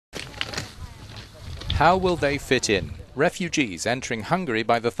How will they fit in? Refugees entering Hungary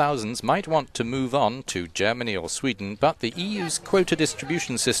by the thousands might want to move on to Germany or Sweden, but the EU's quota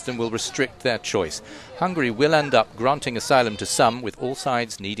distribution system will restrict their choice. Hungary will end up granting asylum to some, with all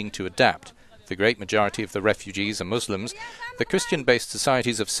sides needing to adapt. The great majority of the refugees are Muslims. The Christian-based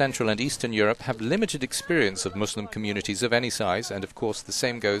societies of Central and Eastern Europe have limited experience of Muslim communities of any size, and of course the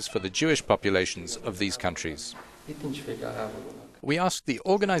same goes for the Jewish populations of these countries. We asked the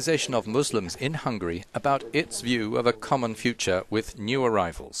Organization of Muslims in Hungary about its view of a common future with new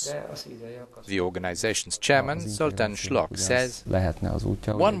arrivals. The organization's chairman, Zoltán Slok, says,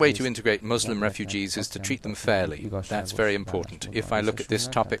 "One way to integrate Muslim refugees is to treat them fairly. That's very important. If I look at this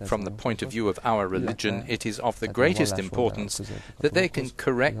topic from the point of view of our religion, it is of the greatest importance that they can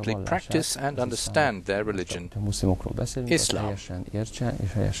correctly practice and understand their religion, Islam."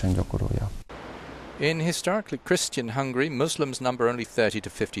 In historically Christian Hungary, Muslims number only 30 to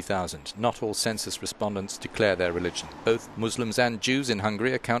 50,000. Not all census respondents declare their religion. Both Muslims and Jews in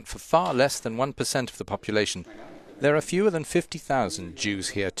Hungary account for far less than 1% of the population. There are fewer than 50,000 Jews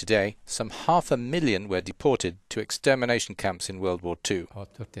here today. Some 500,000 were deported to extermination camps in World War II.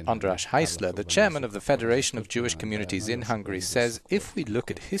 András Heisler, the chairman of the Federation of Jewish Communities in Hungary, says if we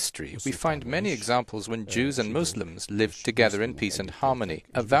look at history, we find many examples when Jews and Muslims lived together in peace and harmony,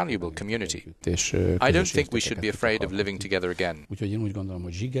 a valuable community. I don't think we should be afraid of living together again.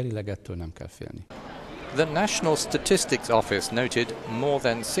 The National Statistics Office noted more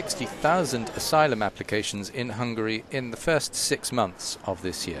than 60,000 asylum applications in Hungary in the first 6 months of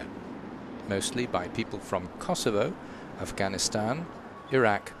this year, mostly by people from Kosovo, Afghanistan,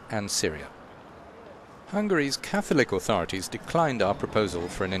 Iraq and Syria. Hungary's Catholic authorities declined our proposal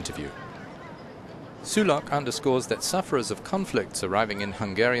for an interview. Sulak underscores that sufferers of conflicts arriving in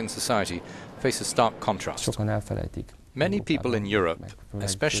Hungarian society face a stark contrast. Many people in Europe,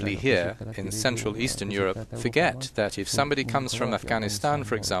 especially here in Central Eastern Europe, forget that if somebody comes from Afghanistan,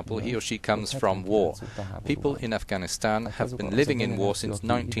 for example, he or she comes from war. People in Afghanistan have been living in war since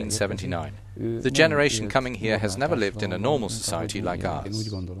 1979. The generation coming here has never lived in a normal society like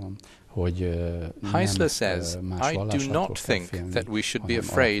ours. Heisler says, "I do not think that we should be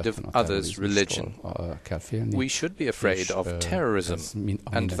afraid of others' religion. We should be afraid of terrorism,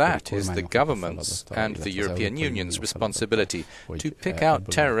 and that is the government's and the European Union's responsibility, to pick out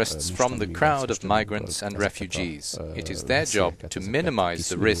terrorists from the crowd of migrants and refugees. It is their job to minimize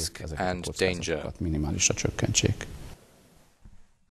the risk and danger."